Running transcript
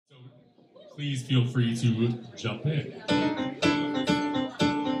please feel free to jump in.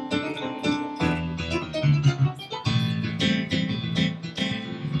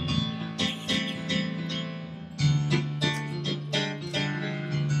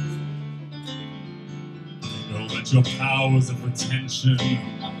 Know that your powers of retention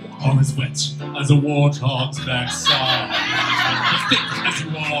are as wet as a warthog's backside. As thick as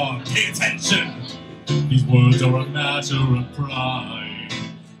you are, pay attention. These words are a matter of pride.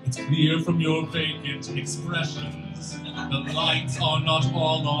 It's clear from your vacant expressions the lights are not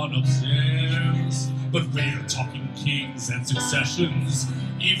all on upstairs, but we're talking kings and successions.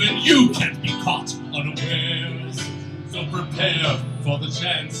 Even you can't be caught unawares. So prepare for the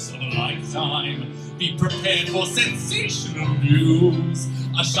chance of a lifetime. Be prepared for sensational news.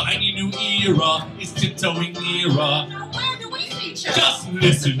 A shiny new era is tiptoeing nearer. Where do we feature? Just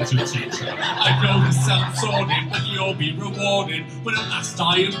listen to teacher. I know this sounds sordid, but you'll be rewarded when at last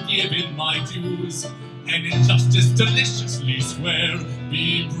I am given my dues. And injustice deliciously swear,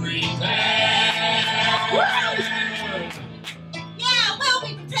 be prepared. Yeah, we'll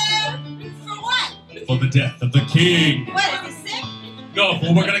be prepared. For what? For the death of the king. What, is he sick? No,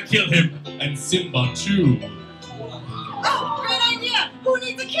 well, we're gonna kill him, and Simba too. Oh, great idea! Who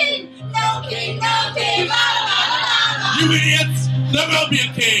needs a king? No king, no king, la la la la la. You idiots! There will be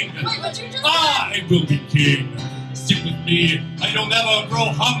a king! Wait, what you just I will be king. Stick with me, and you'll never grow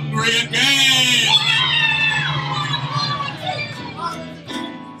hungry again!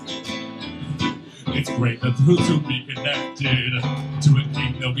 It's great that those who be connected to a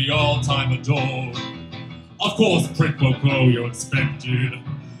king they'll be all time adored. Of course, prick will grow, you're expected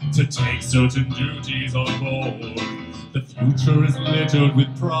to take certain duties on board. The future is littered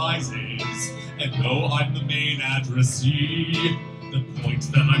with prizes, and though I'm the main addressee, the point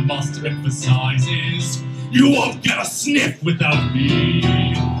that I must emphasize is you won't get a sniff without me.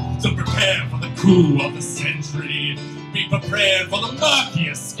 So prepare for the coup of the century. Be prepared for the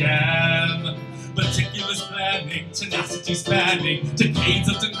murkiest scam. Meticulous planning, tenacity spanning, decades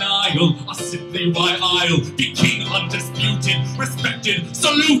of denial are simply why I'll be king undisputed, respected,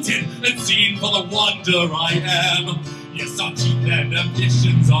 saluted, and seen for the wonder I am. Yes, our teeth and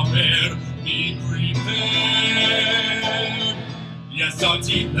ambitions are bare. Be prepared. Yes, our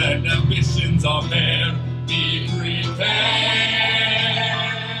teeth and ambitions are bare. Be prepared.